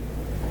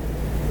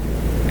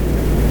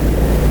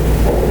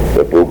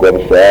book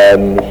of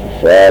Psalms,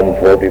 Psalm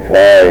 45,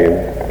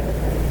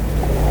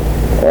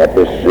 at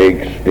the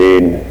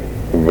 16th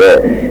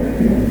verse.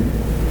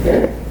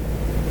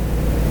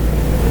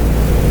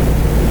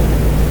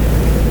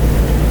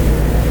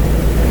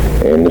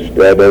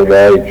 Instead of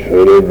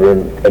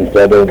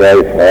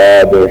thy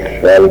fathers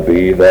shall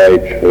be thy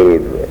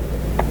children,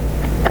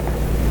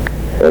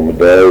 whom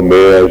thou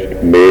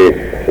mayest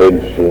make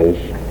princes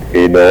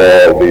in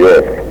all the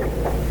earth.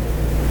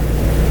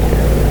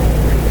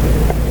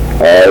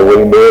 I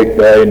will make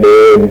thy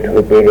name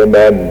to be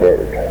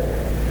remembered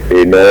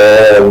in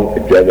all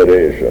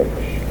generations.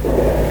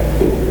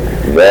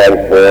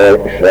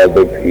 Therefore shall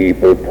the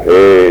people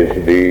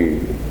praise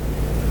thee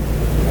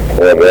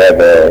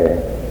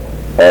forever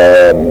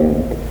and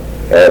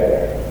ever.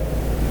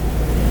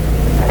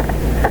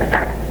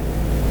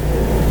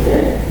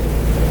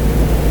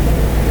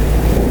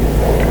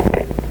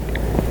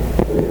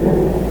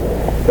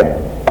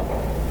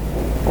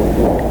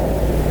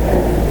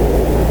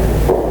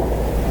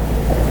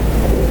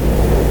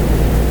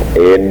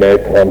 In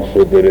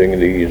considering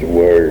these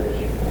words,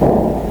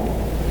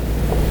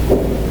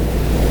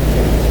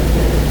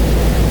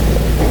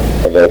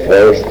 the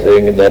first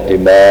thing that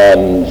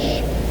demands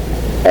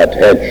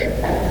attention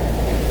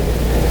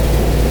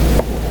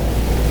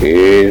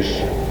is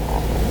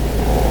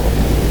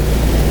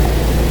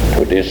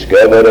to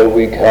discover, if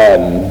we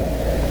can,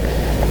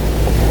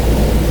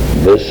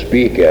 the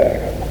speaker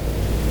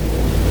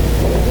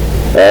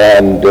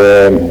and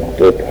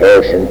the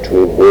person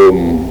to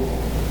whom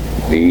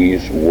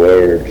these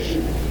words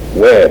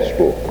were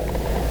spoken.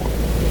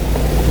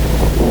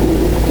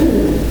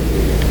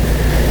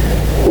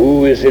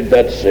 Who is it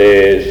that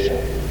says,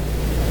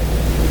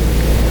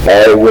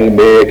 I will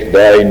make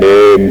thy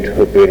name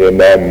to be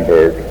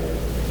remembered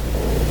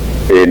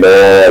in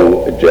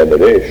all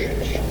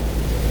generations?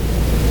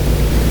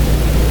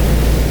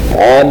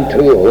 And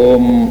to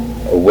whom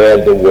were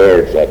the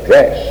words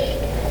addressed?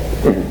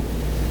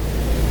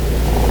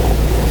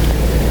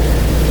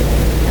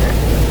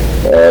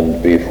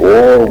 And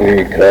before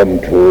we come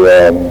to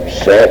a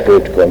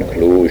settled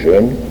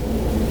conclusion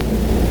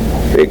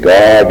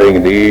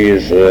regarding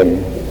these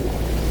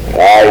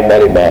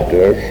primary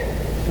matters,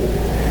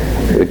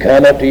 we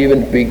cannot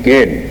even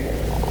begin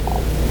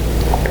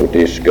to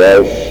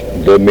discuss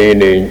the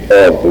meaning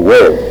of the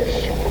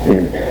words.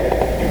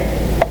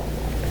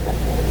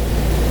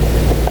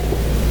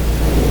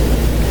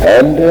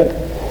 And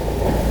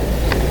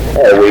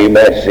we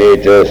may say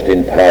just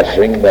in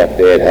passing that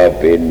there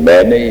have been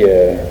many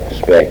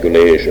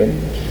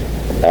speculations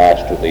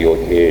as to the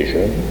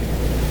occasion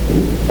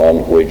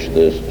on which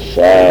this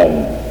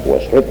psalm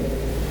was written.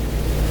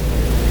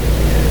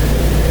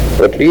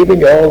 But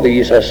leaving all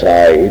these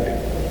aside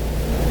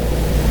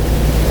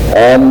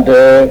and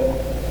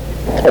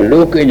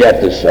looking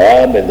at the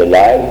psalm in the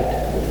light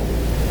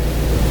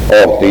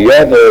of the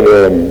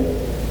other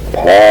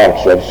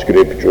parts of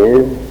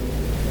Scripture,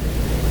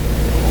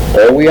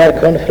 we are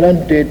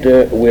confronted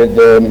with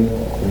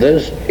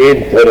this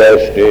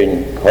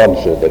interesting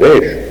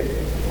consideration,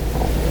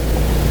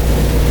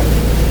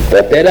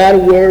 that there are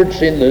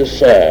words in the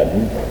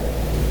psalm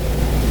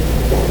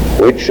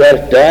which are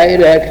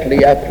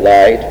directly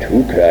applied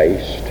to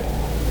Christ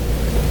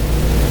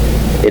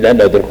in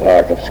another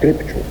part of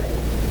Scripture.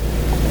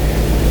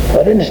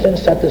 For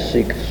instance, at the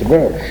 6th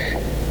verse,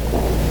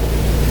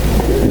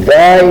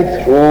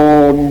 thy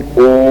throne,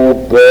 O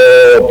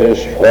God, is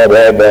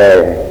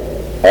forever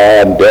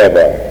and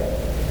ever.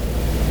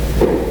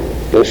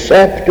 The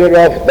scepter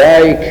of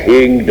thy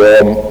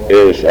kingdom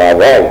is a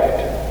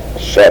right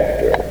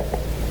scepter.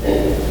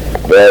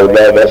 Thou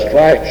lovest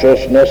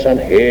righteousness and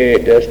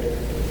hatest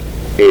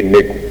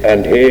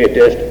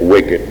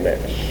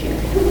wickedness.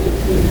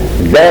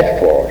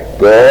 Therefore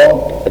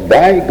God,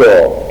 thy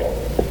God,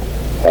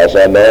 has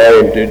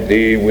anointed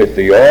thee with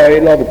the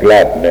oil of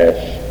gladness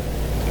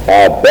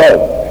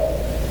above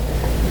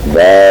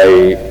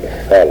thy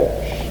fellows.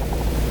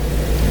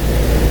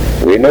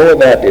 We know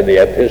that in the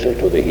Epistle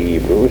to the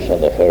Hebrews, in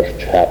the 1st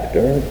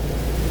chapter,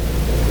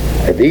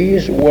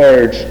 these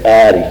words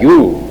are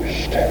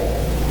used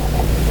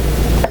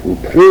to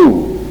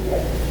prove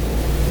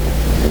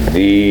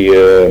the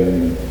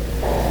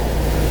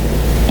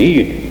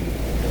deity,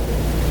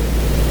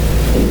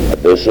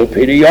 the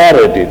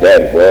superiority,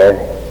 therefore,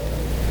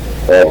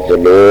 of the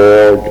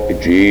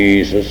Lord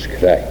Jesus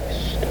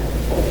Christ,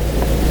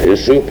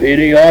 his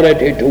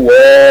superiority to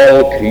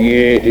all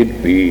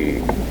created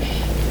beings.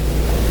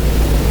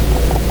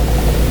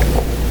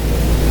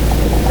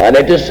 And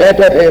it is said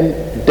of him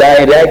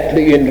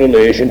directly in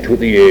relation to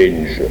the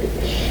angels.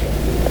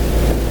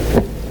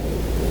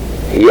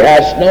 He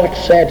has not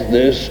said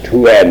this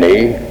to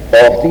any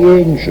of the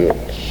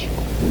angels.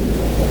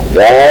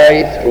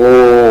 Thy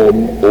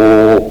throne,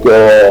 O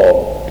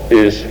God,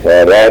 is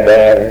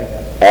forever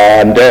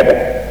and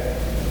ever.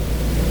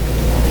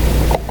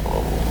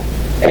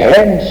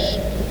 Hence,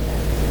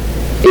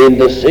 in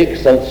the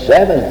 6th and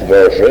 7th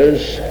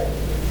verses,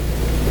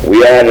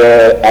 we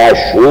are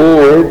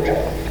assured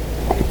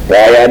by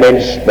an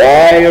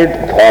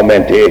inspired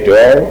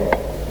commentator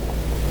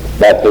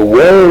that the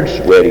words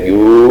were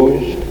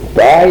used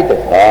by the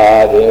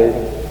Father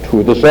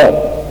to the Son.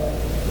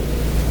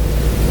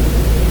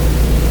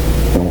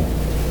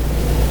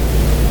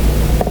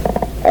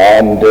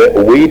 And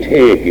we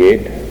take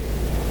it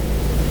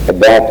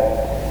that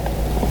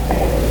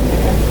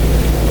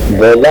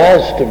the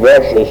last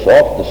verses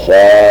of the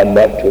psalm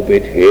are to be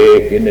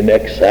taken in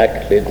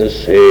exactly the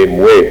same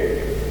way.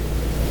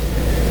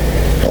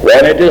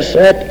 When it is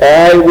said,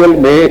 I will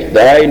make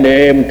thy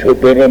name to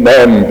be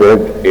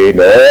remembered in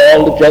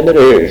all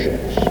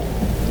generations,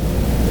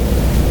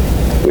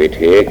 we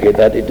take it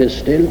that it is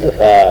still the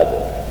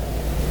Father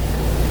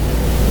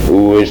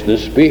who is the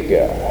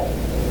speaker,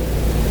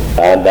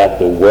 and that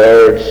the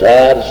words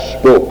are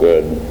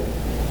spoken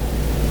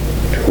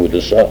to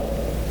the Son.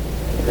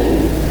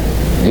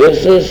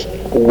 This is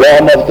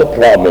one of the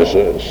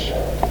promises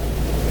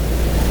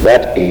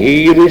that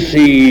he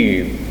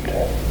received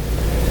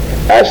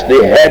as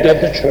the head of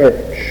the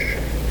church.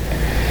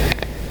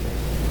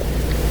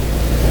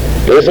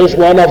 This is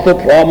one of the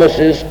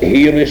promises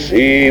he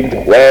received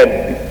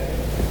when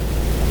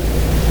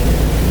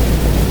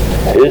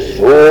his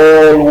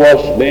soul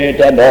was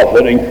made an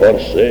offering for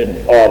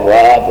sin, or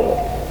rather,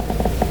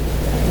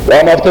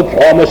 one of the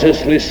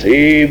promises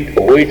received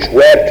which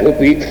were to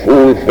be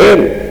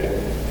fulfilled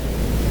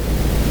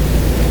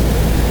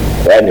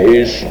when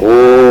his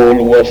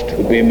soul was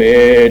to be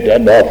made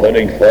an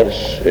offering for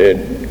sin,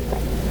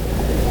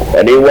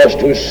 when he was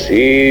to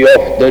see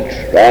of the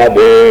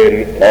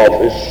travail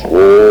of his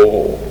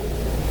soul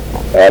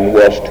and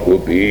was to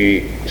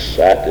be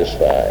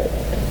satisfied.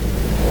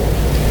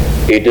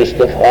 It is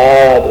the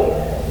Father,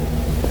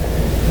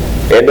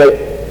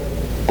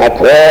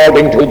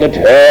 according to the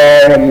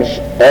terms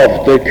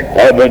of the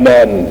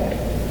covenant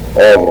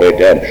of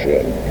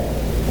redemption,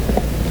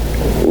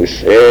 who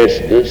says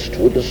this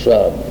to the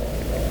Son,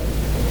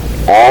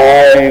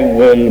 I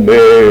will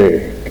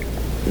make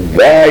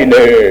thy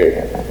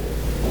name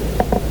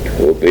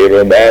to be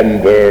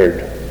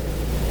remembered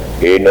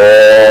in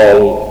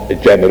all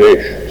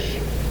generations.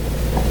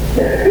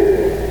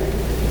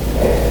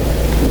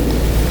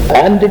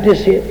 And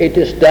it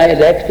is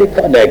directly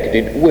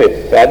connected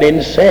with and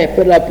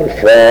inseparable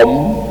from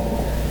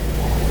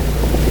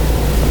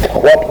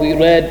what we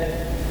read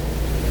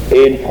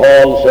in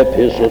Paul's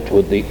epistle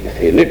to the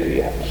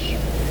Philippians,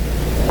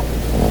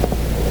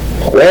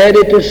 where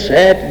it is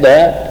said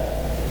that,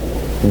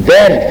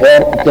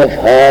 therefore the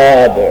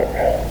Father,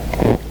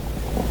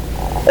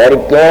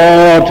 or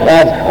God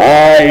hath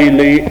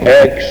highly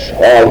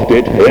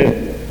exalted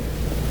him,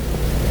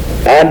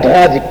 and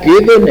hath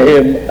given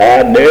him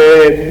a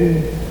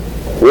name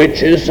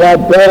which is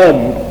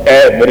above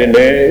every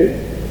name,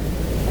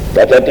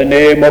 that at the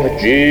name of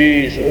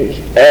Jesus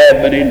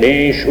every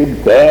knee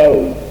should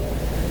bow,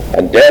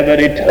 and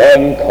every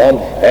tongue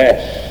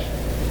confess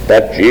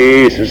that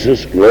Jesus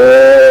is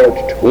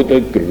Lord, to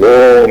the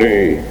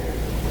glory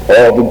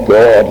of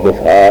God the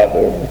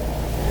Father.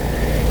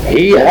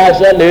 He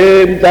has a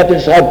name that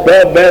is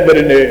above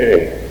every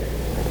name,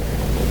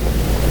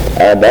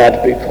 and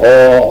that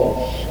because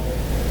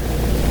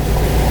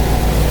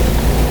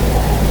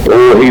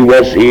though he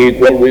was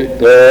equal with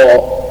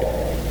God,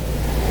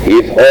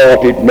 he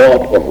thought it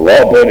not of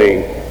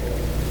robbery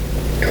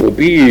to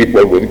be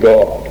equal with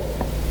God.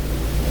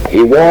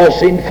 He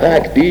was in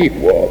fact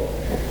equal,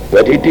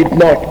 but he did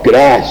not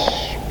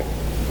grasp,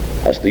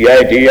 as the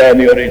idea in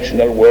the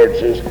original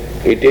words is,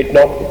 he did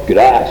not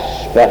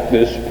grasp at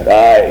this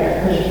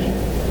prize,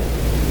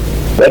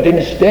 but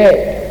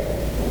instead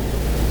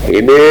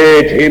he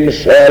made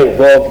himself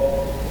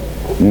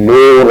of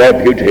no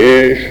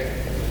reputation,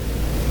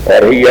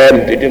 or he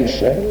emptied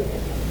himself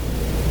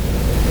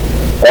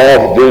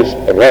of this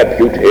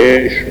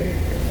reputation.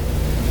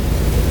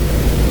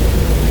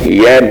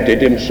 He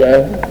emptied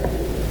himself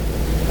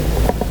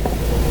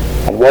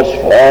and was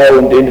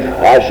found in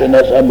fashion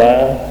as a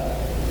man,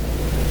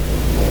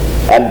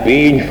 and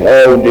being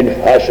found in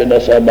fashion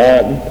as a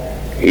man,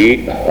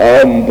 he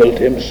humbled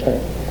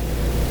himself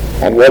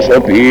and was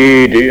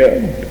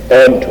obedient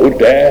unto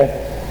death,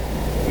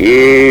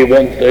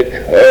 even the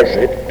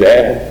cursed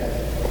death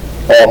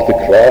of the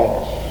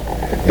cross.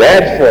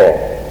 Therefore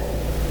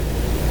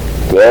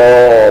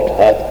God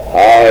hath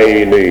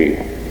highly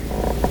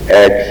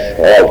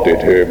exalted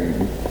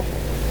him.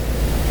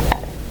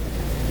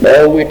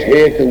 Now we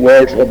take the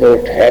words of our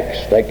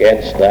text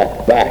against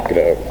that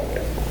background.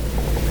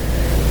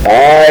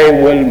 I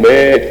will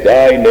make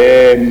thy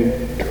name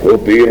to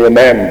be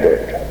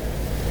remembered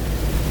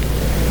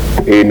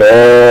in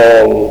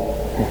all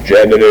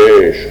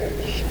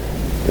generations.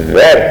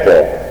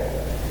 Therefore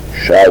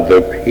shall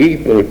the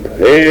people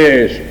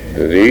praise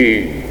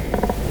thee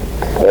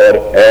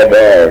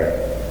forever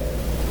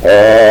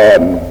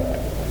and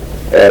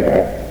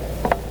ever.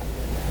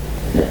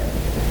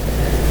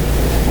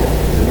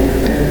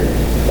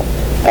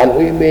 And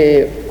we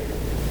may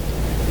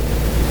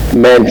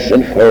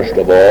mention first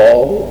of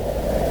all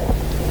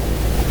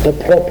the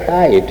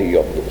propriety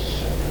of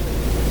this.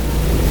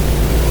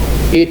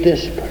 It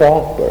is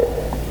proper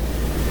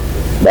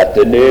that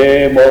the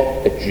name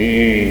of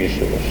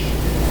Jesus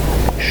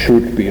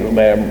should be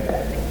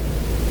remembered.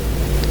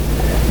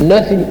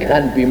 Nothing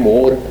can be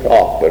more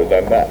proper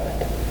than that.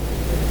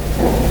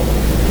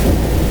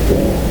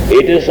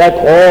 It is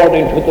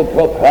according to the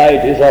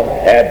proprieties of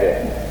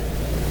heaven,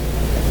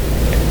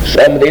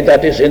 something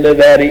that is in the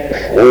very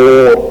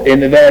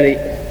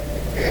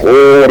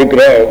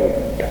foreground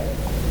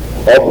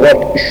of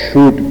what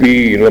should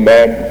be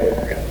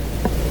remembered.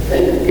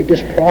 It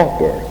is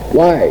proper.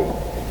 Why?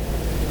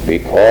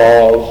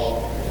 Because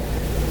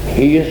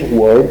he is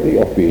worthy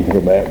of being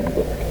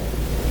remembered.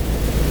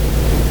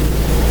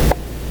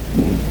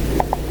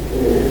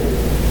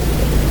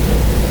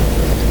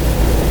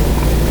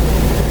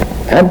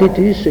 And it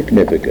is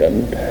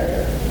significant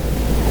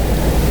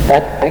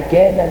that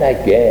again and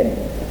again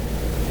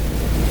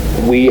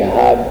we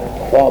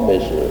have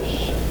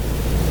promises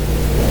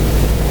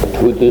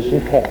to this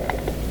effect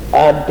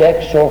and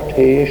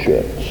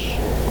exhortations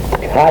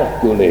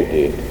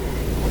calculated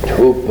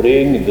to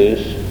bring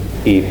this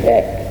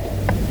effect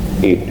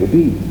into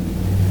being.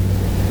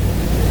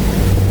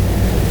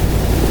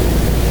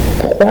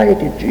 Why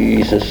did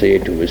Jesus say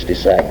to his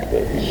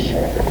disciples,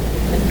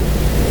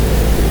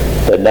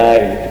 the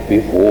night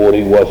before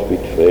he was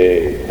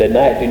betrayed, the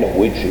night in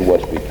which he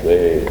was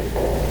betrayed,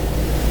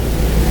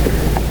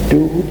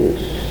 do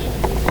this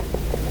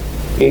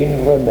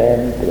in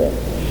remembrance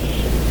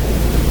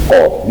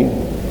of me?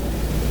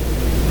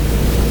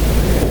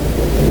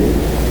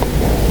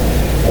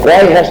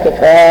 Why has the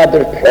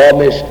Father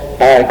promised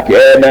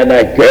again and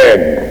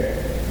again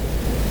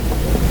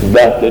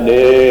that the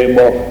name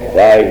of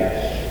Christ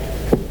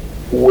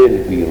will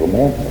be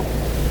remembered?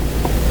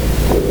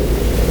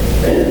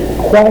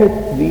 Why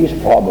these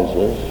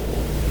promises?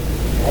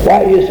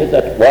 Why is it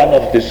that one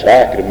of the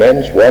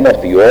sacraments, one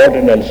of the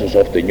ordinances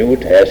of the New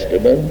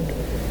Testament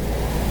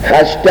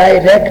has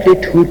directly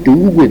to do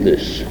with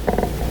this,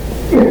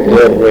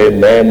 the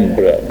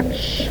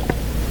remembrance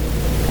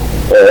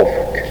of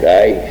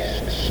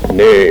Christ's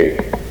name?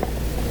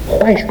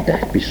 Why should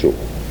that be so?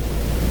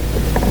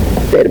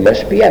 There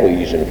must be a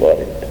reason for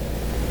it.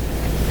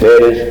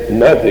 There is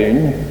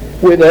nothing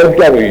without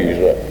a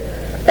reason,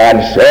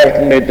 and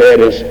certainly there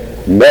is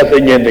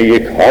nothing in the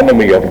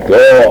economy of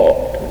God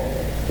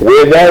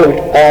without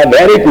a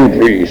very good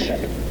reason.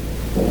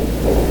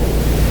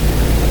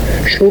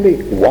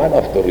 Surely one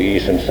of the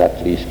reasons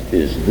at least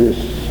is this,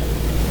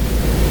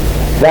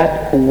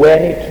 that were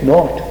it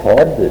not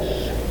for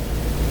this,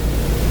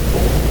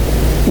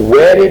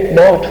 were it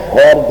not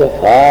for the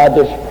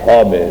Father's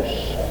promise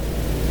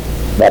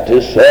that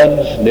his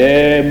Son's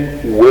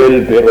name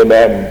will be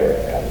remembered,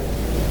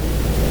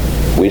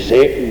 we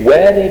say,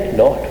 were it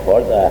not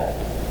for that,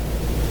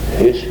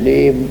 his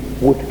name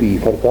would be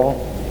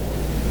forgotten.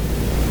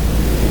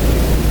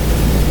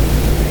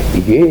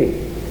 Yea,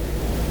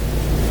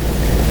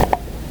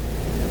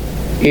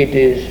 it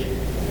is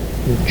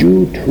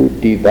due to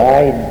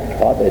divine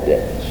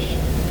providence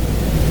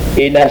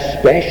in a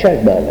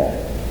special manner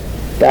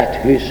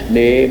that his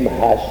name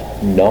has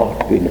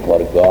not been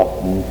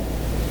forgotten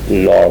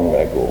long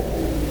ago.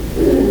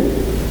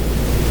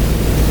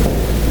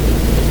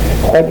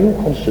 When you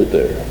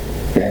consider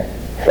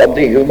from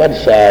the human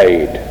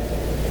side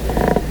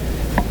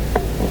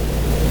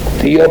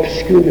the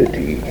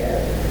obscurity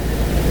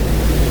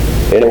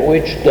in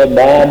which the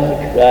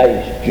man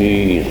Christ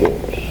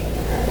Jesus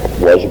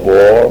was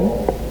born,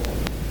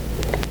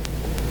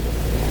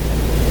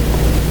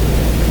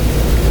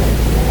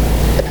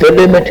 the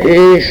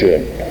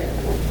limitation,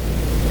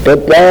 the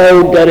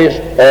boundaries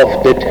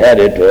of the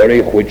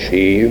territory which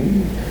he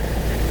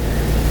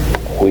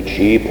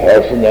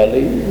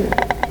personally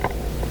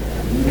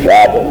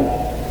traveled,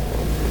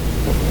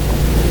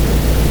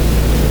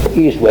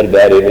 these were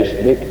very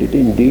restricted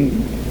indeed.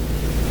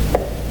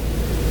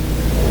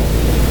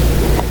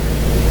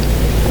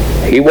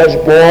 He was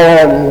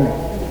born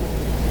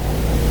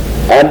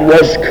and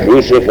was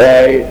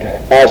crucified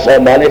as a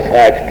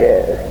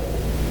malefactor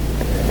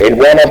in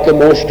one of the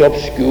most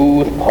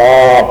obscure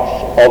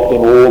parts of the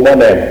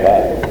Roman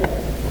Empire.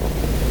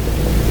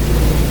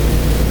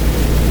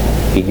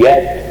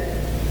 Yet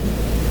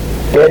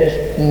there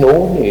is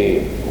no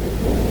name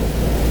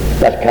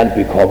that can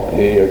be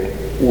compared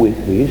with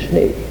his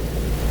name.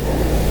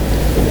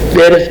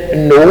 There is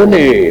no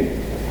name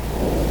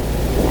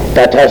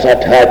that has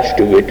attached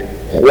to it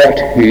what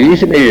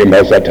his name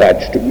has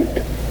attached to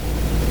it.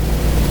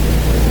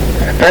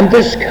 And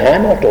this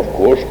cannot, of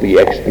course, be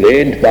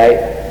explained by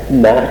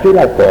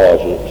natural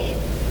causes.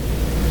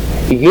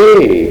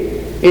 Yea,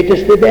 it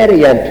is the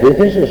very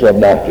antithesis of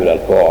natural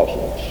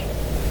causes.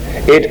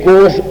 It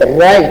goes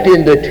right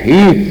in the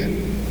teeth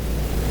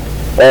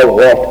of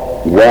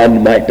what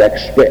one might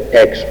expect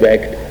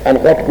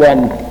and what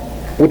one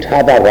would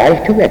have a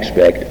right to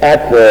expect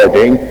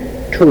according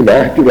to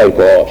natural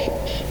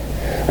causes.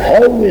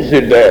 How is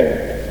it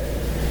then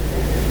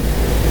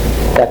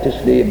that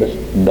his name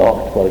is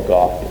not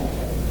forgotten?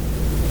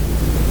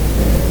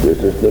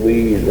 This is the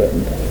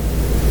reason.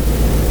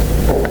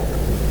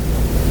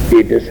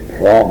 It is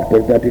proper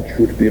that it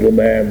should be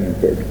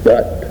remembered,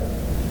 but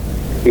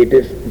it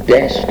is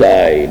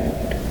destined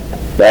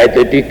by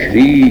the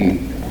decree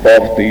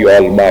of the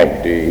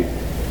Almighty,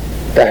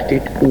 that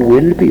it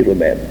will be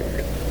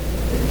remembered.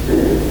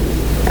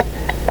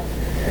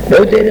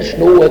 Now there is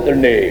no other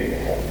name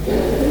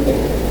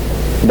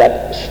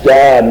that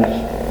stands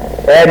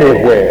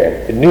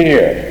anywhere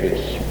near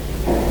this.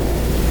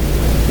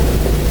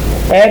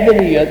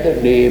 Every other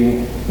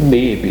name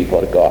may be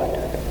forgotten.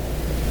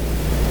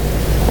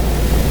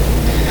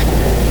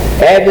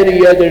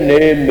 Every other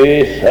name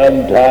may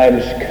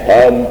sometimes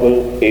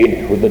crumble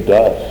into the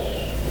dust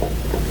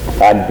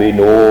and be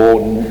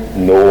known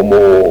no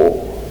more.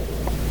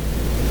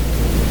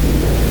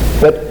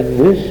 But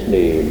this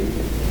name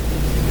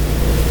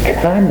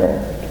cannot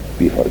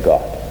be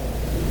forgotten.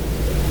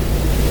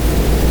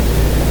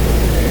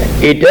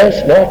 It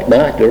does not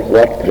matter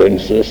what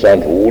princes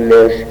and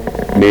rulers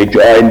may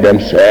join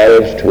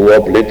themselves to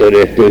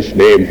obliterate this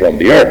name from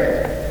the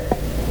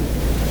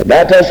earth.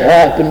 That has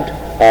happened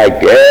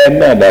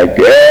again and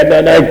again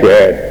and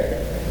again.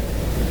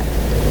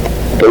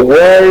 The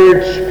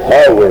world's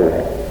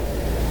power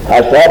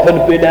has often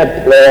been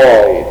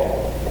employed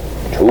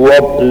to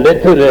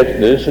obliterate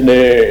this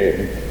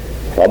name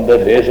from the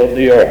face of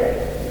the earth.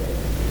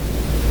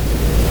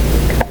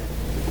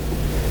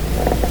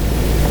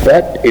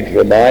 But it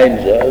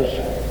reminds us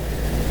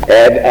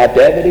at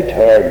every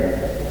turn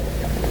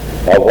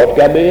of what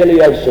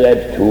Gamaliel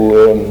said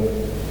to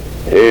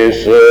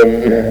his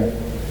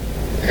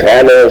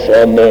fellows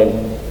on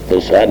the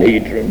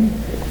Sanhedrin.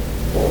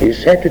 He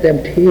said to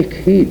them, "Take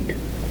heed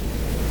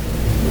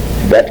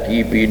that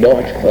ye be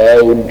not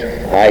found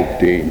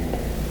fighting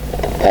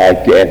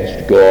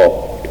against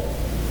God."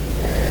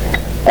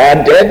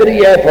 And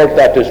every effort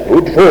that is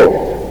put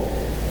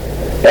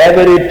forth,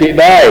 every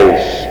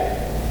device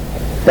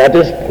that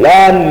is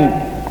planned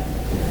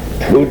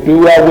to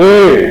do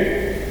away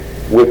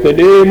with the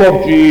name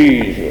of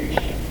Jesus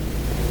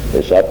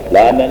is a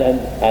plan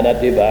and a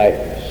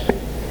device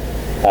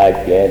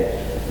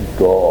against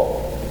God.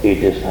 It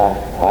is a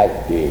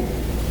fighting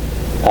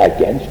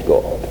against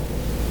God,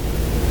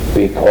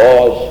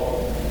 because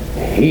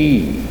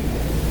He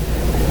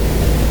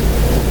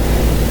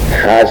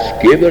has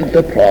given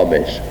the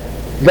promise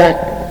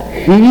that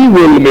He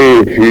will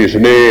make His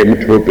name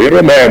to be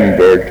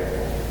remembered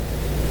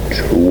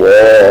to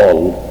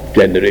all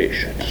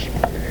generations.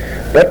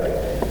 But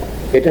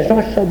it is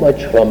not so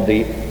much from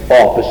the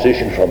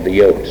opposition from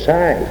the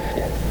outside,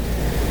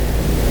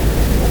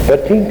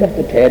 but think of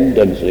the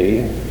tendency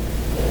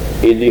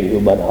in the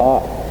human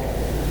heart,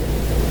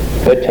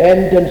 the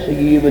tendency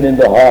even in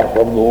the heart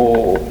of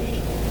those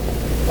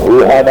who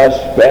have a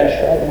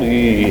special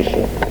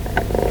reason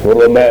to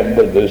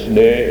remember this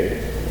name.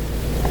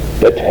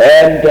 The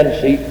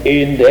tendency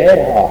in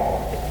their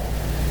heart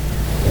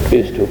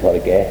is to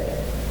forget.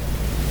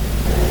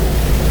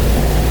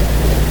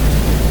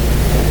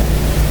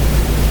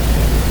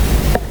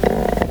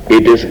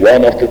 It is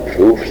one of the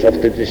proofs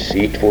of the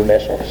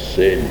deceitfulness of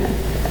sin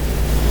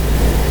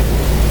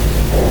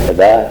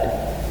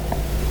that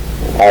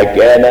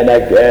again and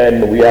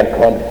again we are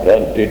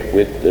confronted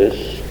with this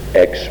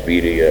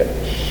experience.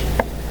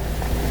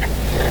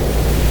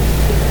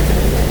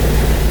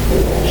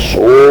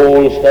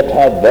 Souls that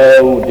have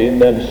vowed in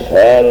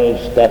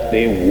themselves that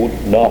they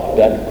would not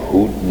and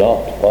could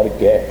not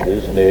forget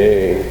His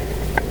name.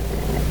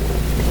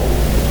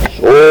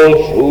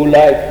 Souls who,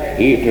 like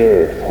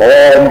Peter,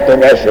 formed the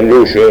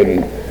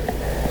resolution,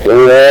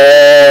 "Though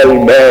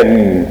all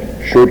men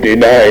should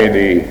deny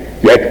thee,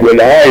 yet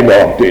will I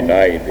not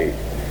deny thee."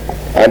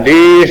 And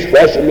these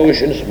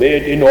resolutions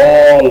made in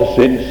all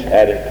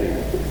sincerity.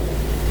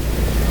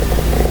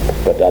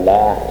 But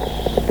alas,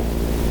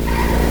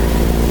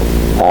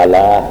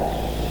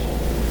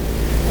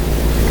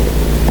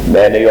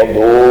 many of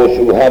those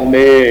who have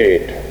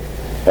made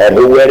or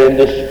who were in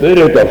the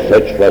spirit of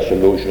such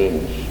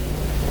resolutions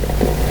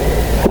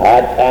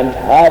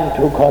have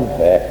to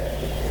confess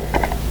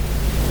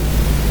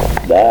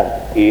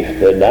that if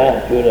the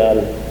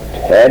natural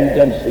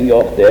tendency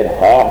of their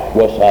heart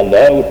was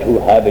allowed to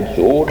have its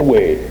own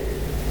way,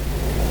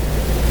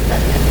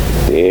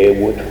 they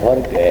would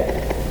forget.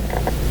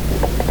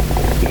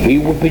 He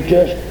would be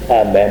just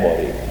a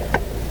memory,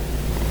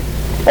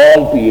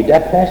 albeit a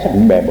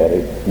pleasant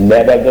memory,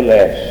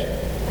 nevertheless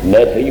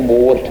nothing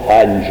more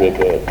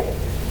tangible,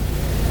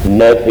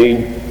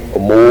 nothing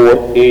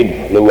more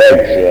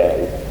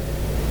influential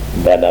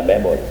than a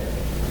memory.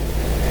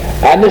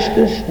 And is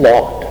this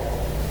not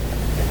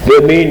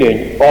the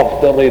meaning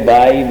of the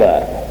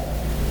revival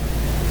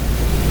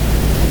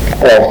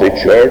of the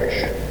church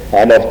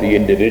and of the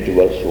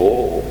individual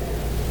soul?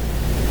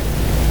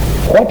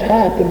 What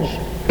happens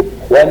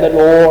when the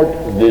Lord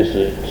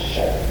visits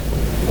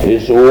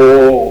His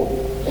own,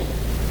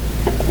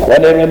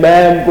 when He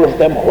remembers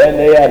them when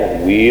they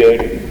are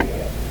weary,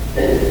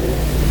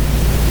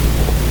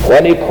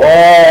 when He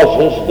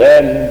causes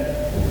them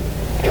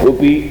to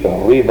be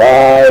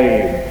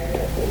revived?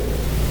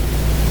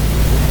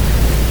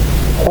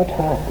 What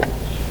happens?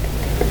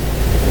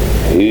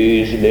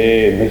 His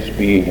name is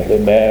being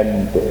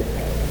remembered.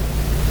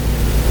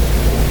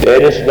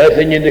 There is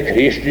nothing in the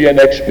Christian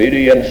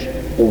experience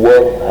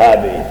worth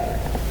having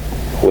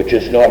which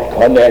is not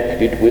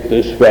connected with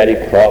this very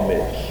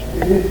promise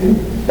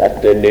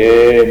that the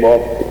name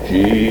of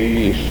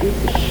Jesus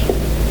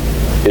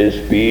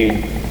is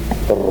being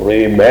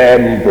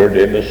remembered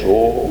in the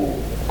soul.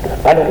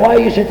 And why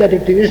is it that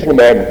it is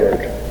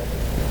remembered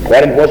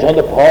when it was on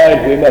the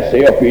point, we must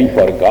say, of being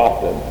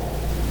forgotten?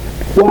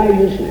 Why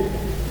is it?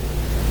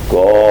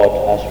 God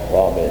has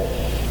promised,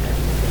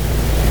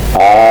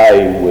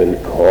 I will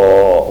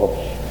cause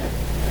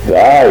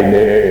thy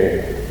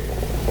name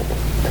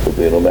to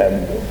be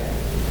remembered.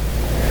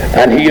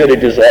 And here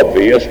it is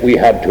obvious we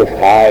have to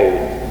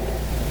find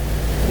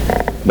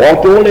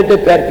not only the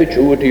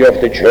perpetuity of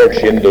the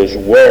church in this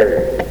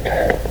world,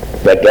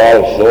 but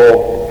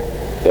also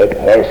the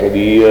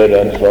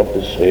perseverance of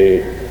the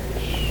saints.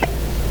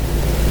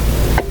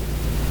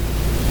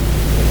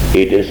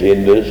 It is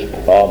in this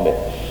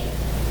promise,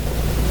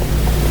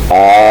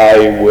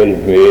 I will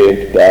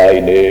make thy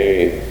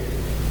name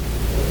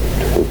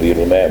to be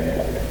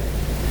remembered.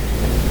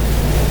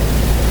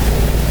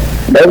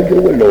 Now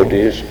you will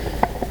notice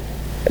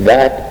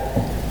that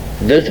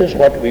this is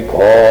what we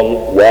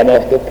call one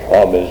of the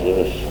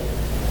promises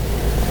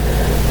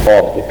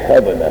of the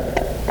covenant.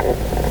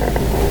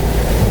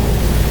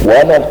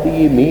 One of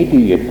the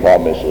immediate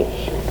promises,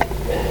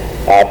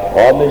 a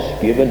promise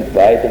given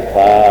by the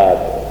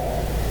Father,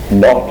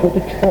 not to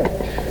the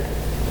church,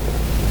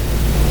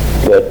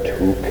 but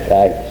to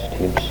Christ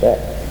himself.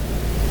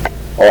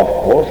 Of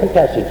course it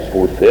has its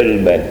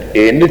fulfillment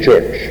in the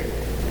church,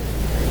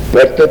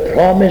 but the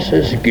promise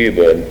is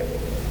given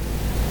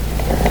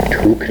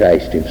to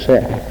Christ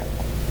himself.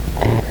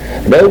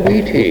 Now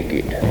we take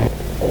it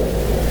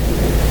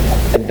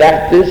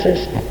that this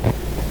is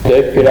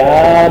the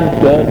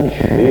grand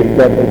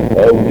unshakable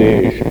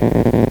foundation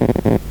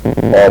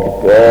of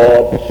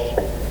God's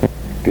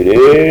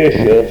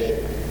gracious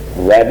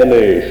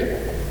revelation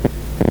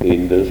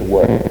in this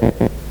world.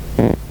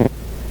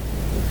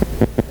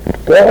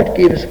 God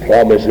gives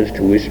promises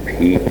to his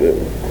people,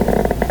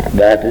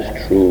 that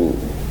is true.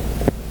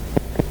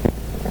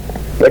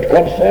 But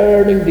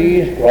concerning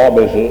these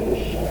promises,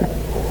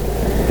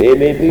 they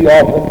may be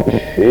often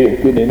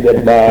shaken in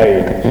their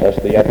minds, as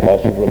the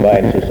apostle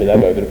reminds us in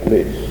another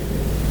place.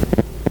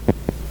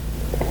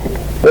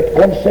 But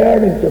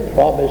concerning the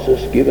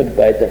promises given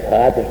by the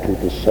Father to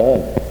the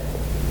Son,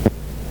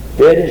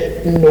 there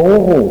is no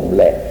room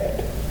left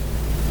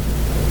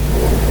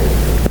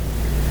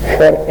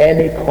for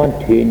any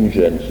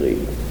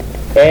contingency,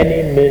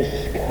 any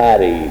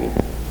miscarrying,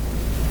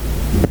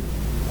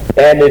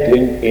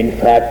 anything in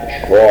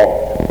fact short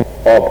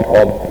of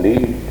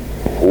complete,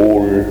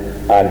 full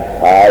and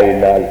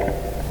final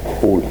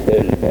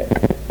fulfillment.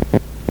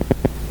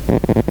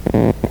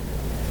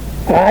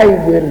 I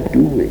will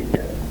do it.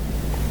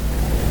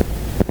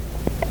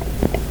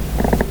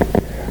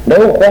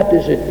 Now what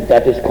is it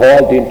that is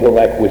called into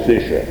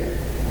requisition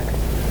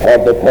for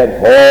the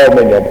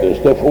performing of this,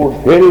 the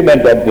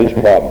fulfillment of this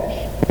promise?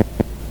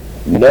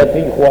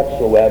 Nothing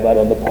whatsoever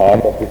on the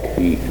part of the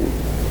creature.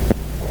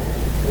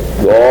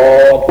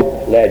 God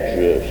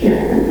pledges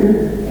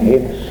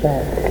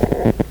himself,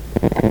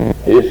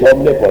 his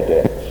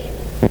omnipotence,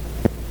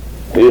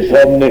 his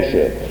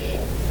omniscience,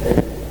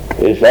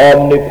 his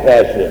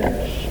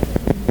omnipresence,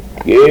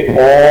 yea,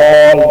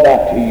 all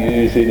that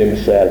he is in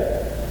himself,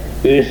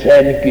 is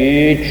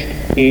engaged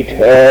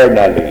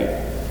eternally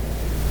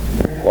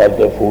for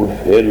the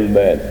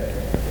fulfillment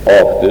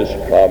of this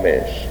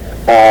promise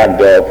and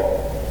of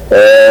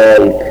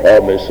all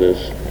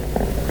promises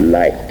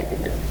like it.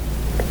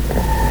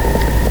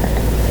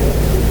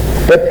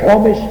 The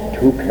promise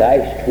to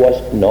Christ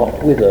was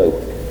not without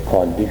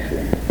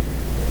condition.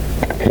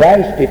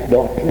 Christ did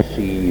not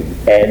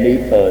receive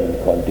any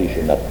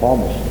unconditional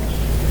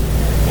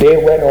promises. They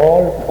were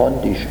all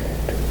conditioned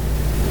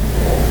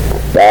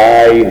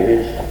by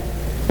his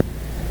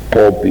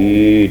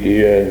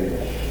obedience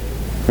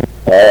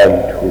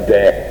unto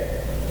death.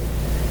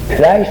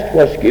 Christ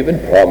was given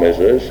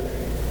promises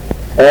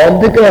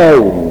on the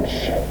grounds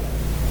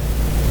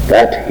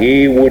that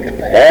he would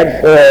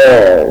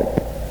perform,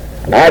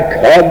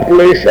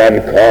 accomplish,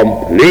 and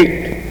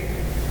complete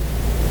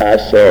a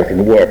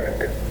certain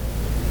work.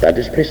 That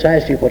is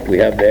precisely what we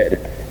have there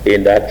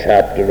in that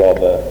chapter of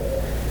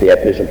the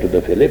Epistle to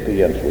the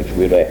Philippians, which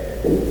we read.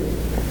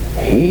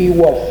 He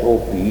was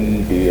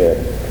obedient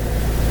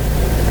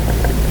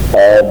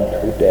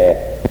unto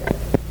death,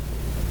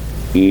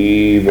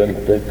 even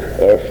the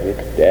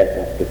cursed death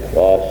of the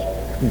cross.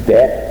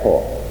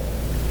 Therefore,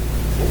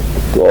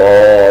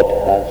 God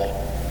has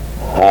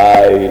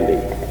highly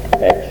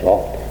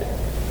exalted.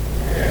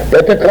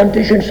 But the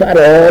conditions are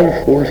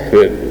all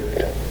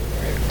fulfilled,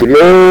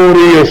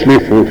 gloriously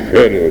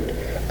fulfilled.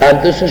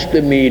 And this is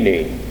the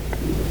meaning,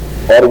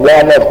 or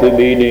one of the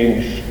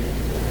meanings,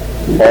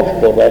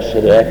 of the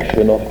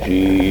resurrection of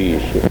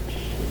Jesus.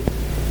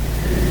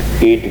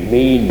 It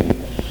means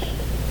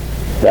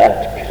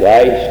that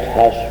Christ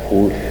has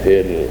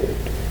fulfilled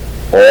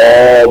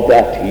all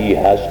that he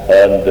has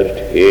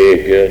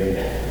undertaken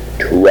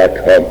to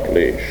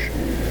accomplish.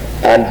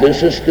 And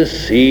this is the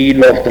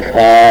seal of the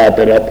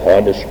Father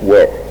upon his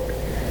work,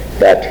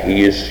 that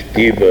he is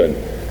given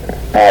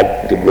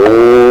a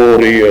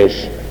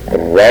glorious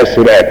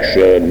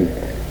resurrection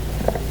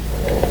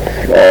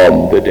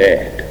from the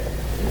dead.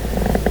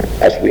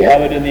 As we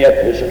have it in the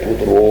epistle to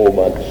the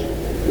Romans,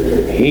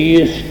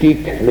 he is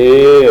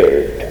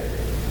declared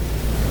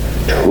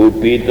to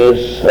be the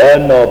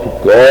Son of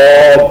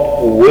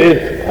God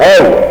with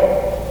power.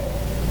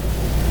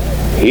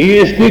 He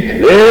is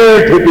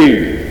declared to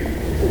be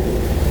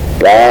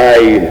by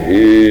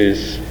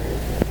his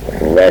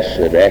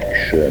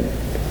resurrection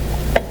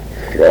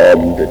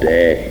from the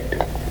dead.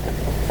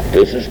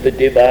 This is the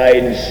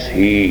divine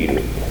seal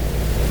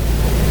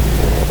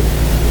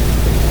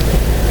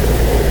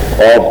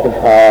of the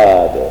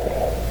Father,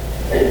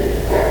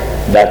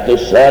 that the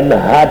Son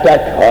had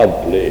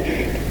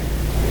accomplished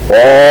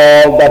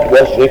all that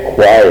was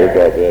required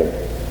of him,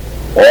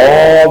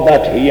 all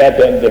that he had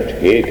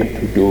undertaken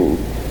to do,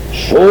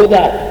 so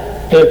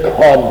that the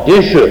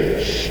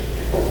conditions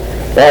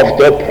of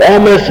the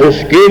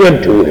promises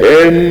given to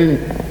him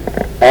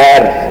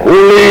are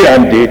fully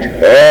and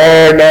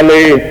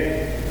eternally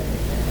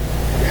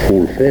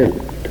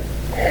fulfilled.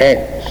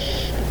 Hence,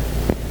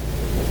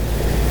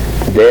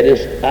 there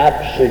is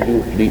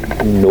absolutely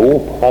no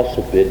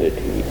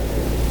possibility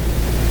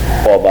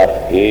of a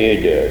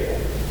failure,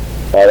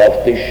 or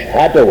of the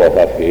shadow of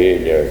a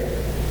failure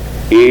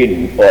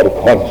in or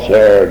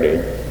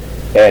concerning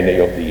any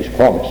of these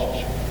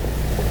promises.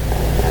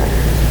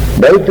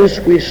 Now this,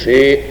 we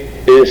say,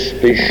 is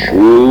the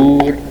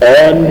sure,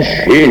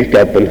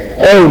 unshakable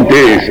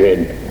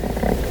foundation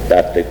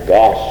that the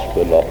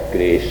gospel of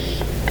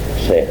grace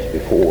sets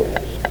before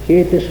us.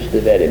 Here, this is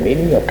the very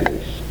meaning of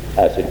grace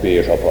as it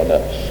bears upon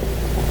us,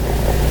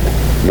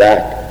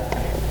 that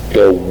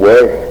the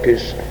work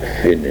is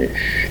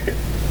finished.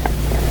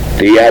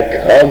 The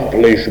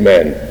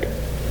accomplishment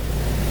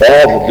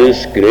of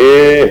this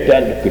great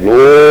and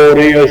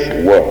glorious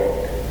work,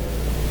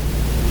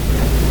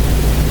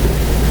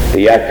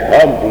 the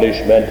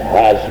accomplishment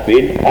has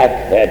been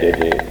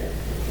accredited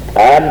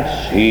and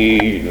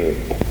sealed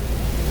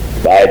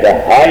by the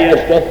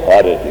highest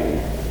authority,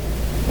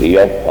 the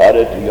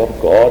authority of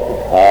God the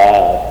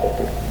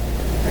Father.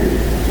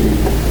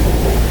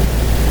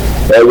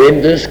 Now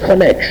in this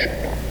connection,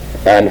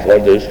 and for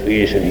this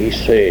reason, he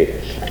says,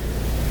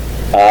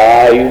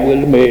 I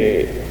will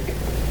make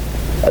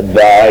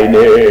thy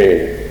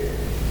name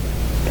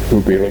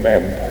to be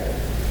remembered.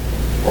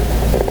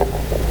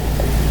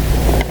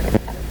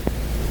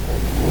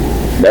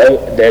 Now,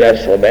 there are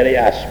so many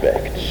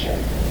aspects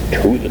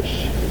to this,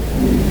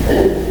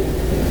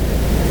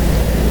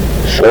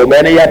 so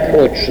many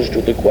approaches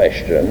to the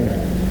question,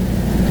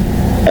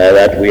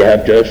 that we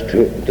have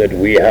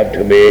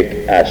to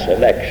make a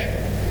selection,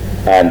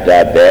 and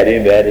a very,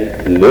 very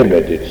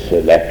limited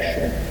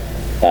selection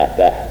at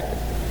that.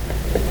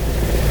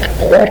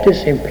 What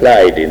is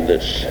implied in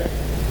this?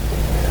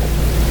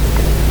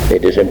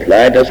 It is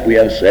implied, as we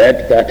have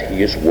said, that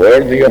he is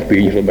worthy of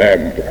being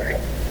remembered,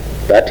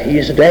 that he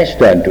is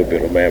destined to be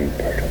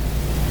remembered.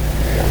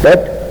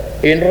 But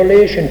in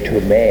relation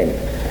to men,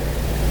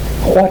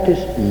 what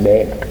is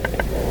meant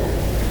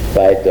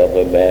by the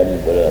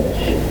remembrance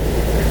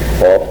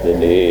of the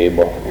name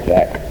of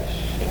Christ?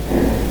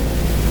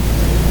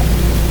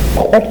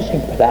 What is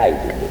implied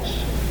in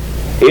this?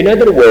 In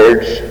other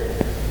words,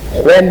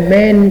 when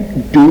men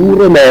do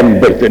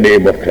remember the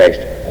name of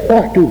Christ,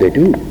 what do they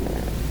do?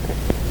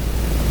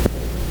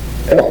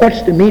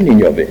 What's the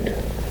meaning of it?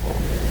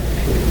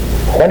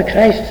 When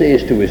Christ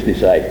says to his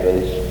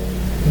disciples,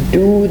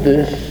 do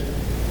this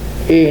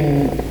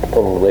in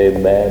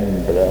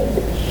remembrance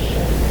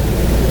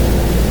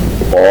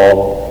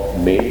of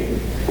me,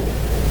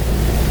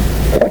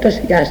 what does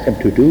he ask them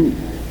to do?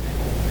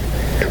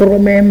 To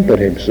remember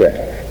himself,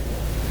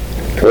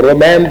 to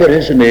remember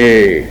his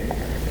name.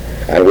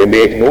 And we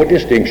make no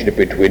distinction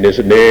between his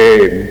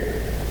name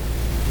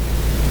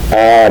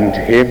and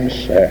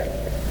himself.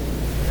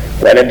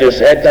 When it is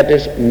said that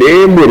his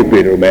name will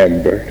be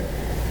remembered,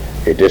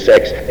 it is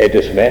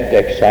meant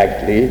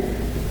exactly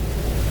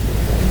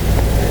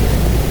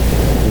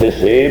the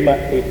same.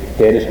 It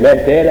is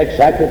meant there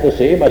exactly the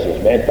same as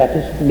is meant that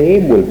his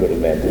name will be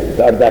remembered,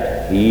 or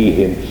that he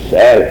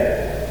himself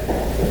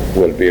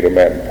will be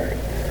remembered.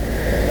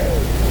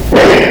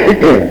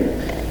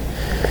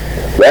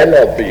 Well,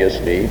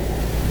 obviously,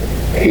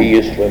 he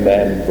is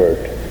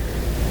remembered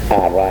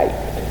aright.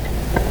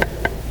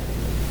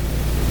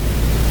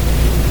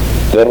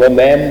 The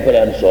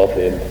remembrance of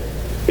him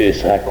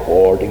is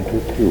according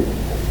to truth.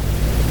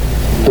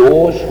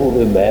 Those who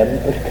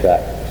remember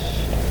Christ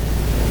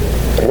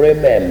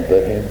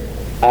remember him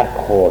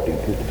according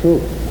to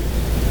truth.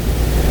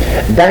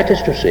 That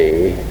is to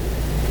say,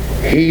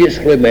 he is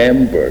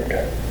remembered,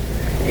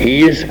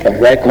 he is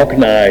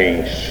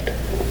recognized,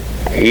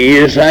 he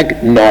is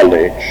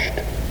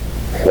acknowledged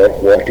for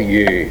what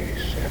he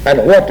is.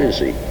 And what is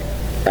he?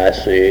 A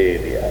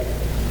Savior.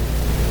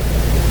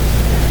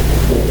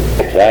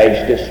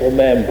 Christ is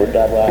remembered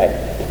aright.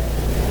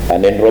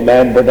 And then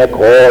remembered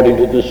according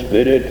to the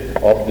spirit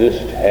of this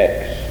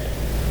text,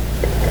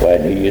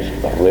 when he is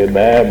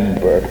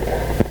remembered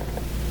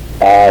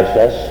as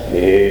a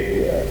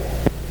Savior.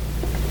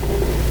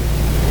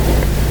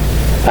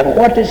 And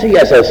what is he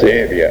as a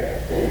Savior?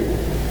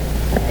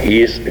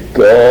 He is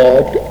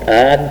God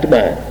and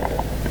man.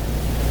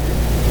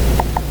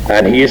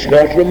 And he is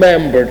not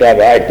remembered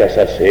aright as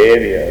a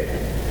Savior,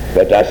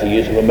 but as he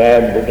is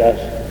remembered as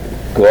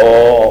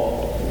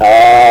God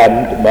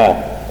and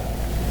man,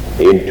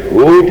 in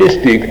two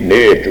distinct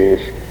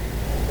natures,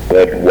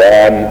 but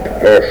one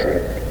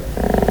person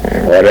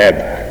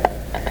forever.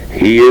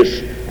 He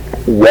is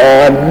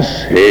one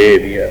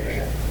Savior.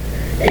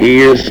 He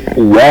is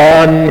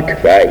one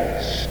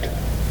Christ.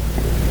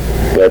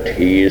 But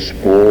he is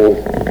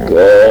both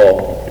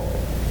God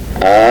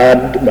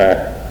and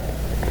man.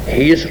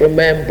 He is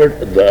remembered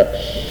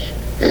thus.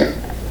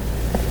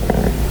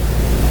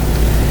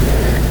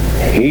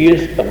 He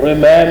is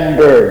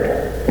remembered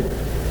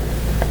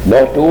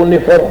not only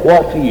for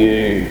what he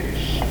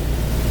is,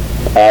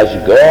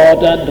 as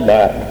God and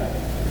man,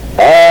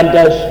 and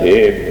as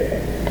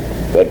Savior,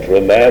 but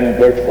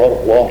remembered for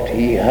what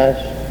he has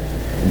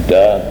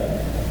done.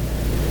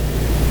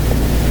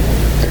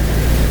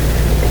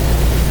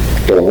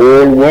 The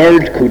whole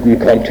world couldn't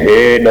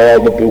contain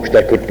all the books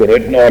that could be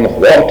written on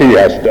what he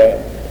has done.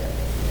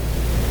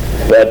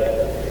 But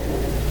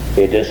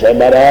it is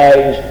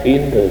summarized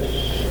in this.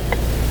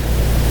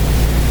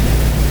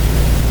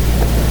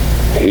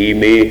 He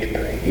made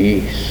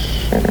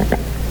peace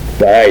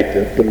by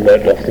the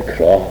blood of the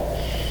cross.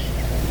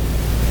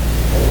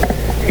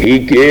 He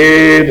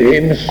gave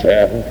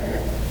himself.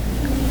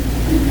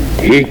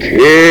 He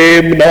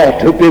came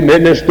not to be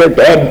ministered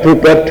unto,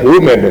 but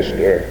to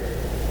minister,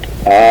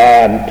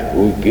 and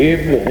to give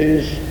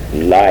his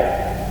life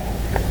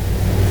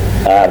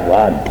a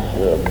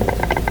ransom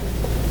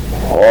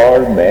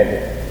for many.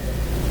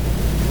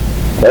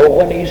 No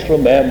one is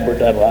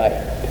remembered aright.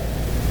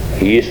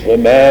 He is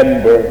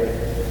remembered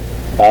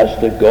as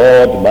the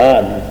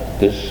God-man,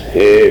 the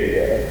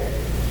Savior,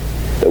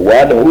 the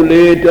one who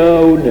laid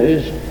down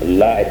his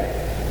life,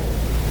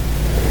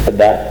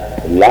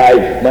 that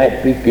life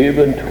might be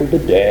given to the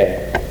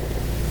dead.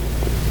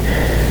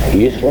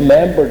 He is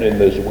remembered in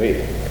this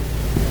way.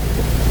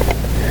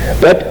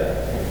 But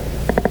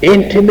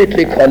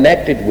intimately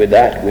connected with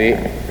that way,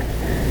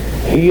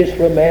 he is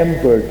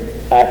remembered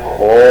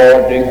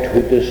according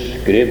to the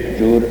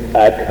Scripture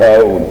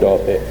account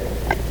of it.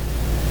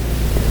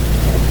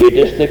 It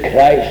is the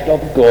Christ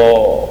of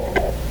God,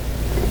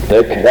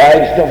 the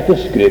Christ of the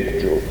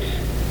Scriptures,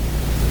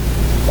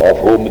 of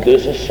whom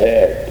this is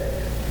said,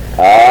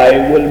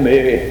 I will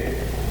make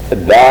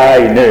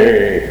thy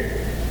name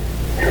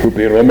to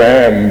be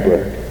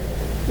remembered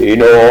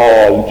in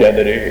all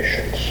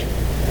generations.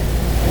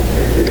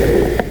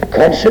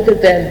 Consider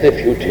then the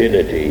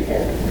futility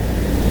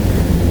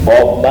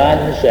of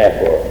man's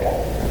effort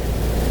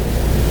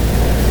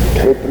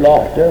to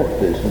blot out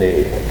this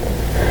name.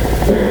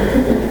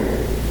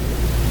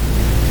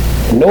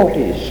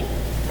 Notice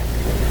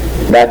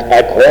that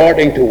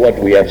according to what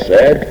we have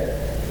said,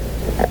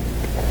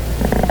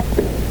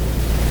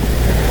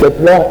 the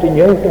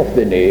blotting out of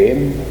the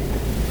name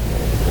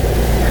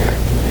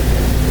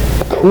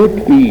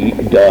could be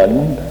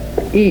done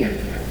if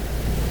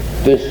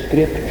the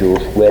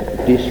Scriptures were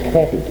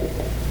discredited,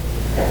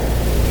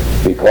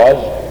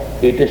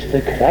 because it is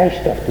the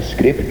Christ of the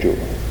Scripture,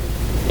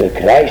 the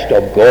Christ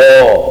of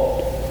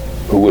God,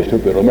 who is to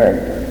be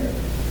remembered.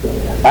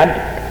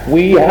 And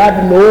we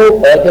have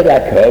no other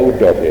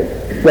account of him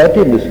but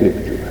in the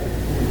Scripture.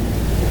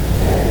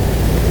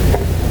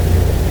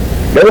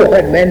 Now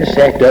when men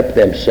set up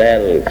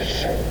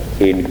themselves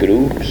in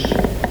groups,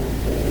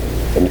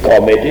 in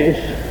committees,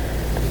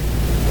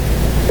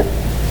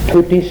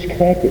 to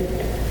discredit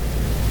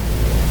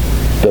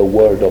the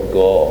Word of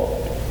God,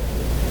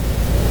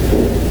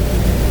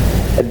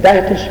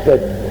 that is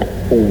but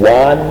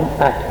one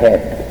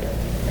attempt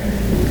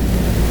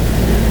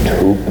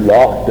to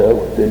blot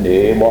out the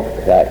name of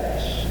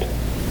Christ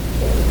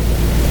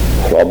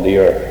from the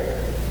earth.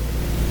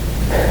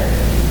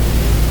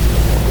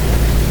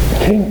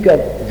 Think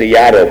of the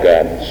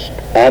arrogance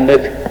and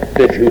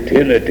the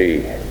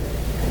futility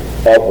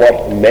of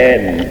what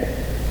men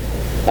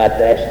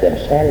address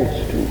themselves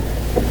to.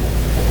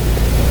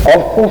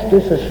 Of course,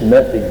 this is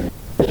nothing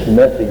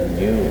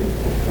new.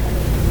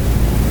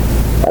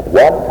 At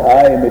one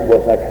time it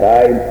was a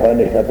crime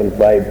punishable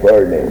by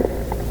burning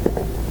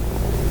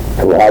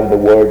to have the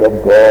Word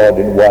of God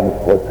in one's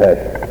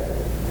possession.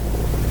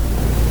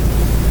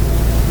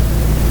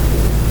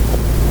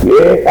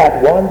 Yea,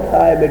 at one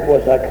time it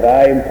was a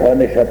crime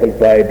punishable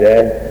by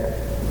death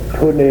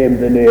to name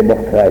the name of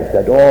Christ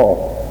at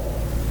all.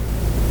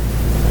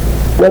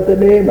 But the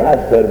name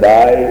has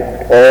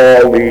survived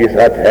all these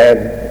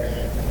attempts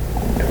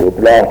to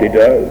blot it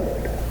out.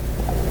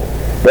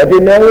 But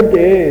in our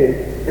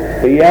day,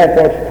 the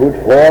efforts put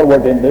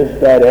forward in this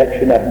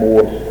direction are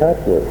more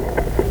subtle,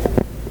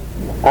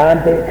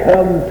 and they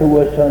come to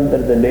us under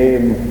the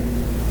name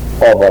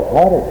of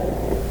authority.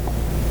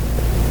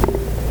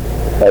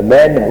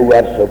 Men who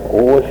are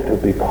supposed to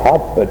be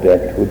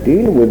competent to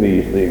deal with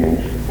these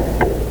things,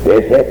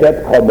 they set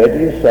up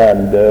committees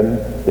and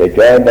they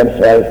join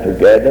themselves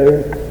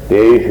together,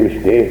 they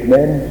issue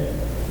statements,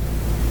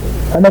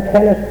 and they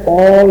tell us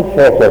all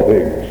sorts of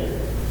things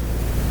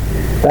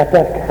that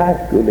are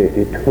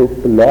calculated to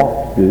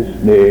blot the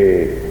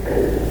snake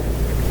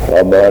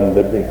from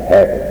under the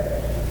heavens.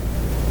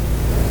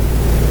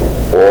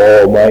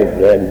 Oh, my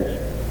friends,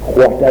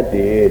 what a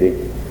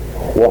daring,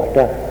 what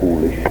a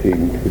foolish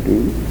thing to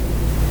do.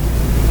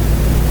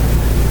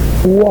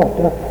 What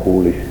a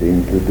foolish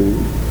thing to do.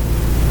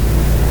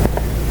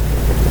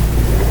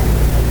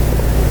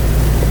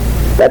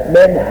 That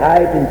men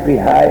hiding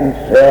behind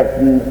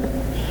certain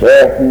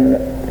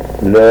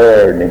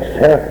learning,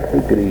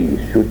 certain degrees,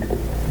 should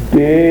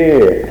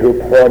dare to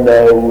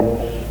pronounce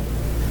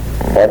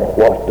on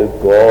what the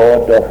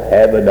God of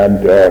heaven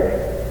and earth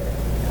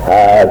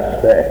has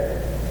said,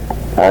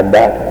 and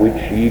that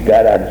which he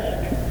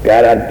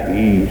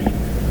guarantees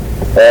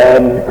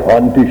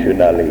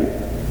unconditionally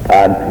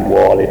and to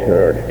all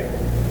eternity.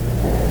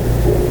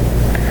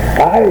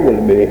 I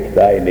will make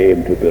thy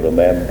name to be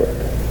remembered.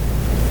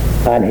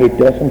 And he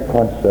doesn't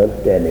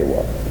consult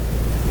anyone.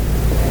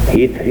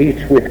 He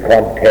treats with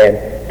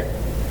contempt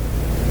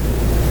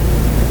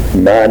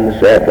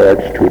man's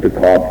efforts to the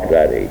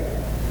contrary.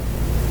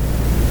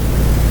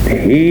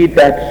 He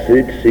that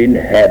sits in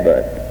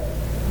heaven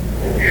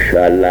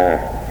shall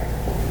laugh.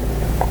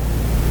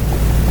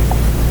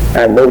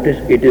 And notice,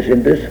 it is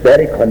in this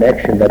very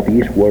connection that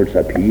these words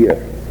appear.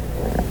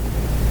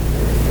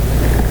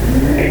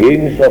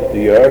 Kings of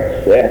the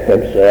earth set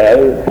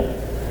themselves,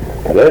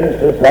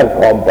 princes have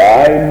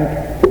combined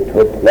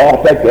to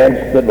plot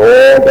against the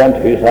Lord and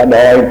his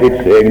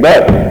anointed, saying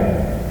thus,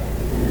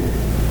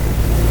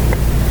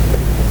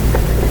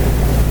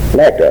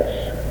 let us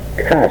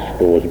cast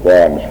those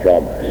bonds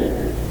from us.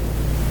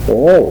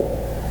 Oh,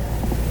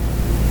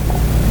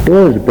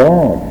 those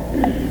bonds.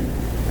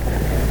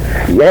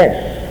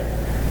 Yes.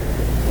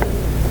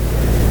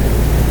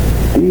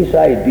 These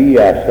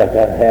ideas that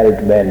have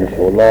held men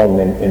so long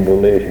in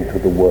relation to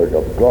the Word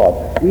of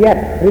God, we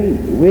are free,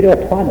 we're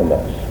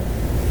autonomous.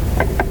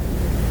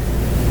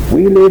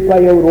 We live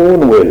by our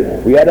own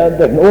will, we are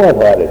under no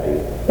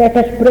authority. Let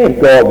us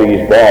break all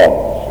these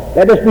bonds.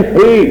 Let us be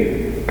free.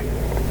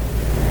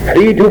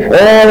 Free to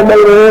form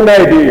our own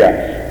ideas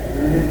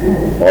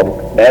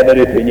of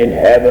everything in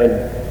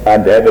heaven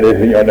and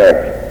everything on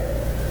earth.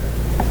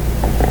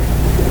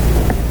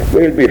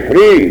 We'll be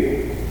free.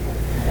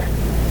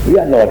 We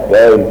are not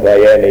bound by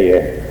any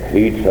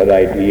creeds or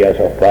ideas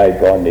of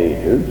bygone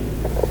ages.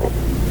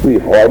 We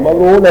form our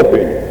own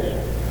opinions.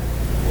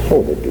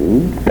 So they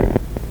do.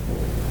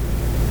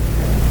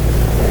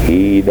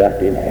 He that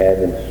in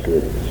heaven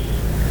sits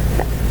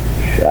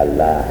shall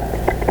laugh.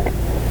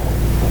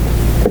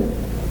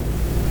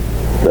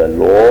 The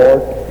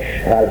Lord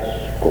shall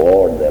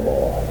scorn them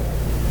all.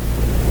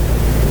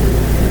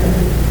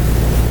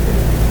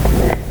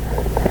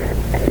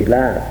 He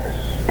laughs.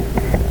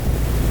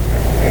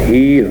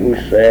 He who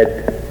said,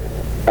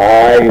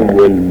 I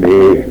will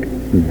make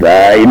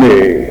thy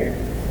name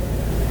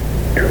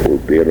to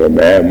be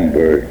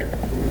remembered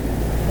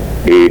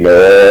in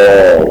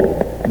all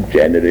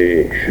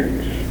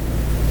generations.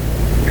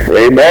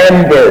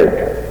 Remembered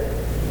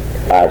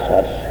as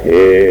a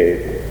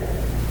Savior.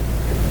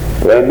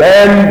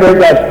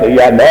 Remembered as the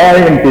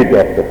anointed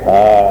of the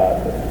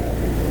Father.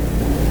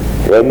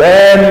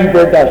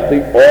 Remembered as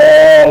the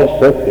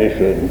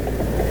all-sufficient,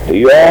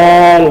 the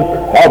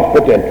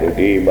all-competent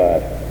Redeemer,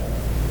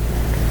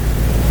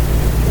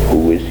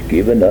 who is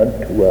given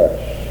unto us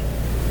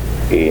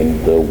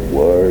in the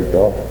word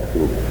of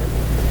truth.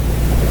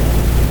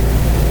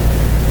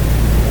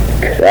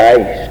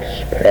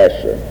 Christ's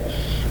presence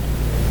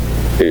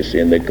is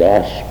in the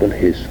gospel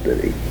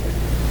history.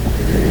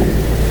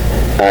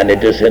 And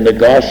it is in the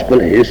gospel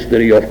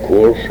history, of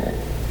course,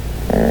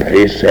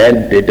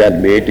 presented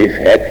and made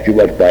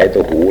effectual by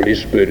the Holy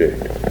Spirit.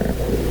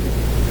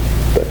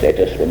 But let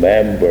us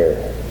remember,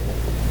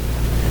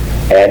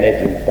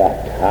 anything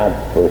that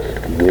tampers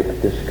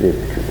with the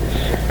Scriptures,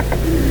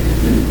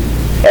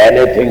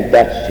 anything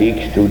that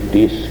seeks to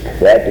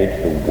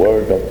discredit the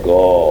Word of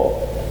God,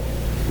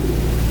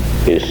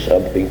 is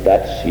something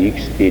that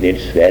seeks in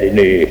its very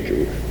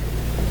nature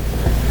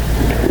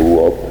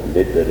to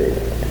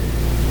obliterate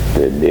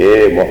the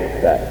name of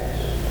Christ,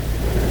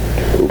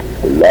 to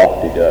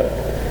blot it out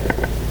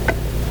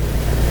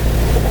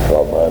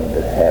from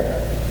under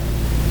heaven.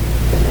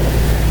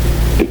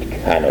 It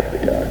cannot be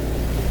done.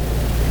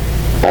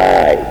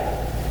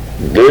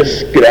 This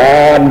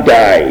grand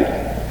I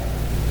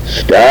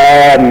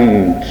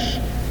stands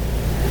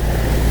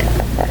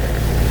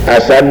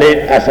as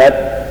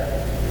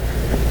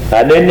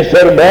an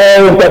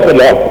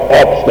insurmountable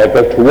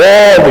obstacle to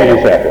all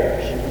these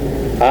efforts.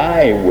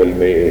 I will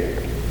make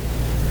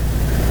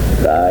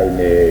thy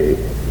name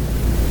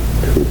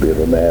to be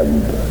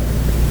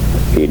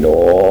remembered in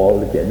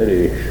all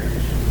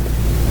generations.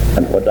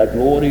 And what a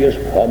glorious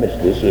promise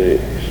this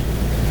is,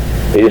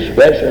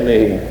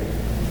 especially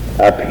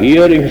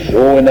appearing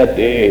so in a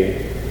day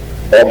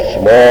of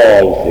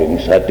small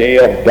things, a day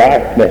of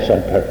darkness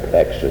and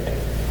perplexity,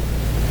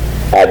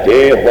 a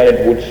day when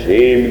it would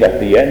seem that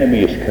the enemy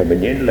is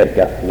coming in like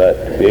a flood,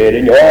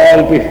 bearing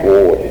all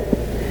before him.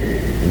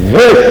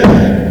 This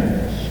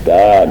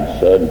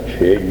stands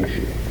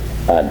unchanging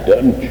and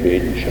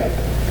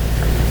unchangeable.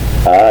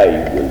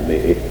 I will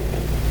make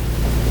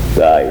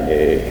thy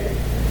name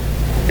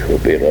to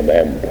be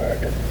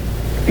remembered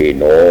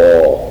in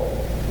all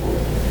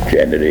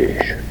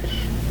generations.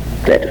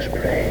 Let us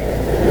pray.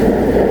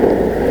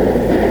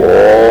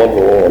 Oh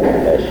Lord,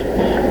 bless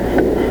us.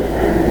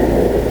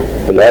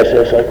 Bless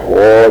us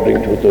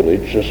according to the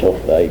riches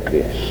of thy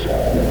grace.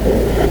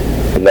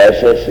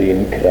 Bless us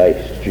in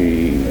Christ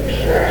Jesus.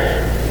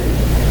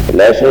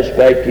 Bless us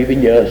by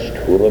giving us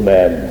to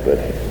remember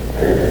him.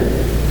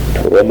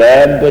 To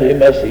remember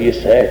him as he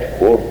is set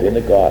forth in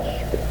the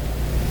gospel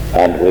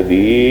and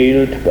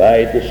revealed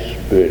by the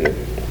Spirit.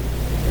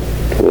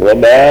 To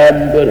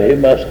remember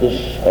him as the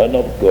Son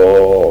of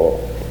God,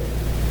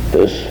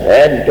 the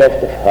sent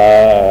of the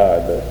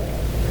Father,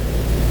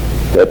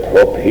 the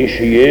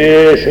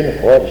propitiation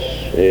for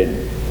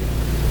sin,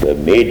 the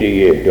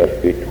mediator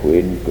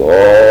between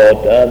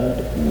God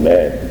and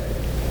men.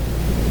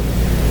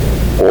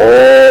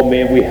 Oh,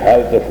 may we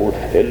have the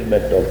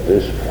fulfillment of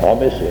this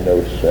promise in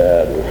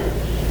ourselves,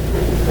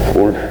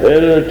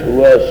 fulfilled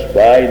to us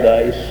by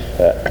thy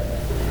Son,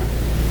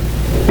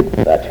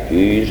 that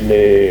his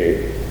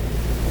name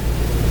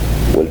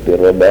will be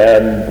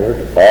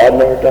remembered,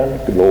 honored,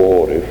 and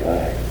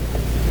glorified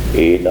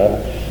in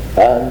us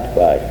and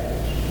by us.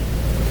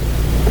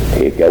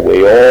 Take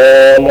away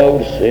all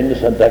our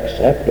sins and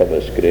accept of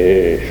us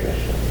gracious,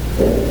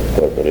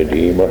 for the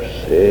Redeemer's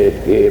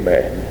sake.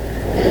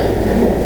 Amen.